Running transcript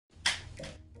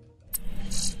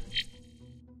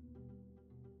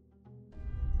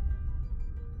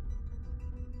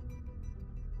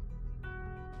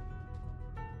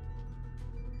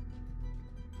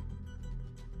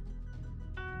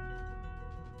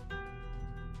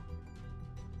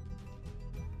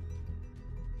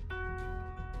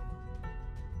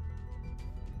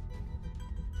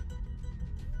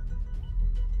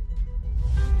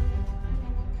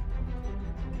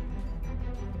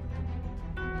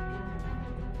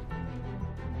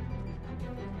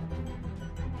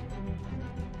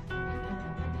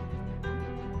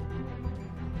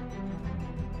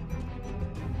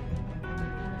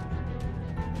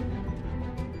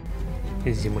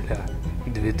Земля,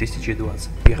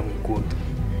 2021 год.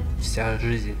 Вся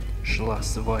жизнь шла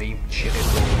своим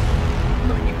чередом,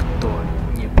 но никто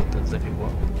не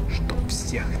подозревал, что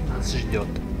всех нас ждет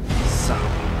самый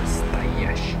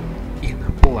настоящий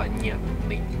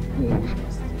инопланетный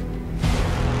ужас.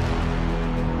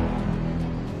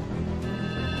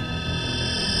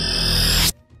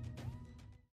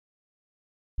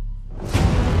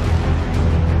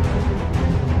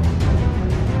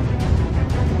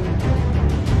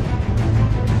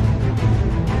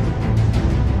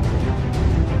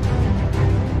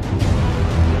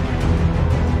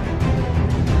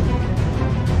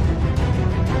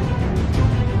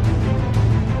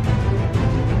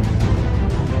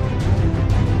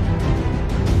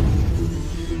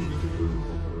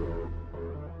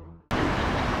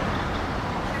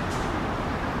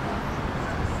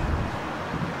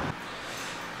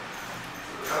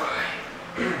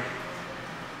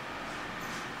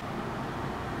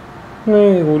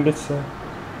 Ну и улица.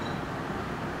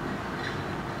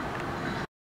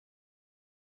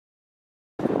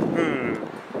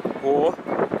 О,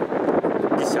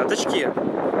 десяточки.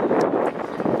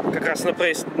 Как раз на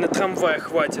проезд на трамвае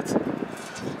хватит.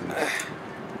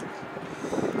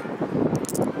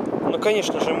 Ну,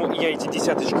 конечно же, я эти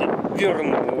десяточки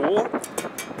верну.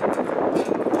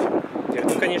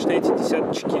 Верну, конечно, эти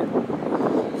десяточки.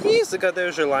 И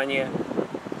загадаю желание.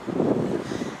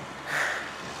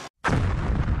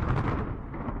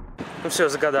 Ну все,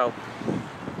 загадал.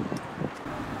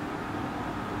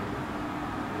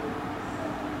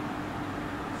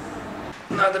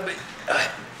 Надо бы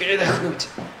передохнуть.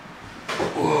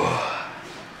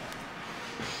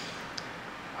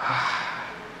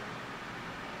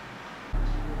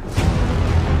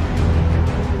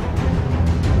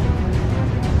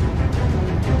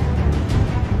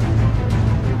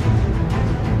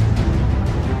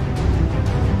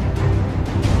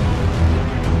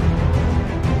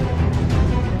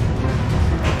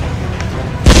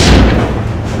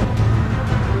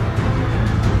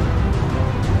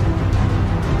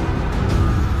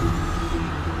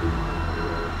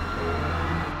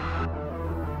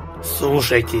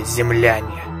 Слушайте,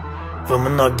 земляне, вы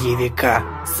многие века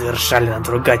совершали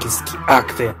надругательские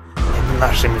акты над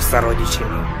нашими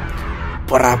сородичами.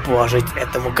 Пора положить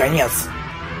этому конец.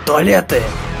 Туалеты,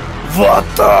 в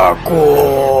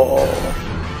атаку!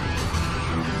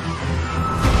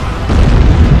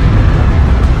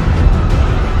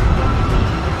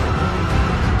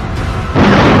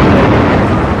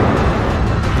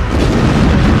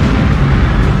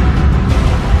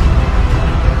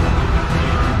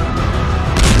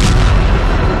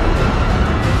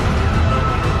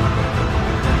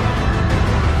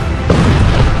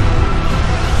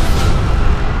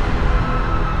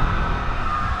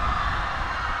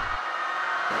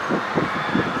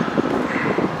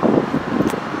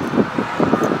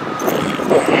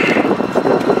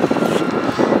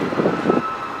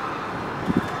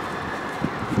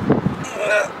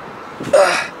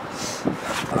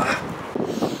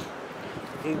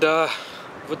 Да,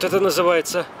 вот это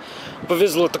называется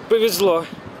повезло, так повезло.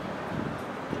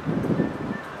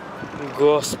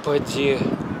 Господи,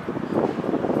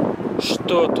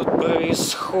 что тут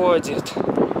происходит?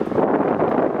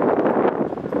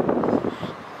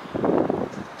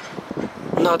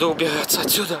 Надо убираться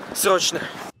отсюда, срочно.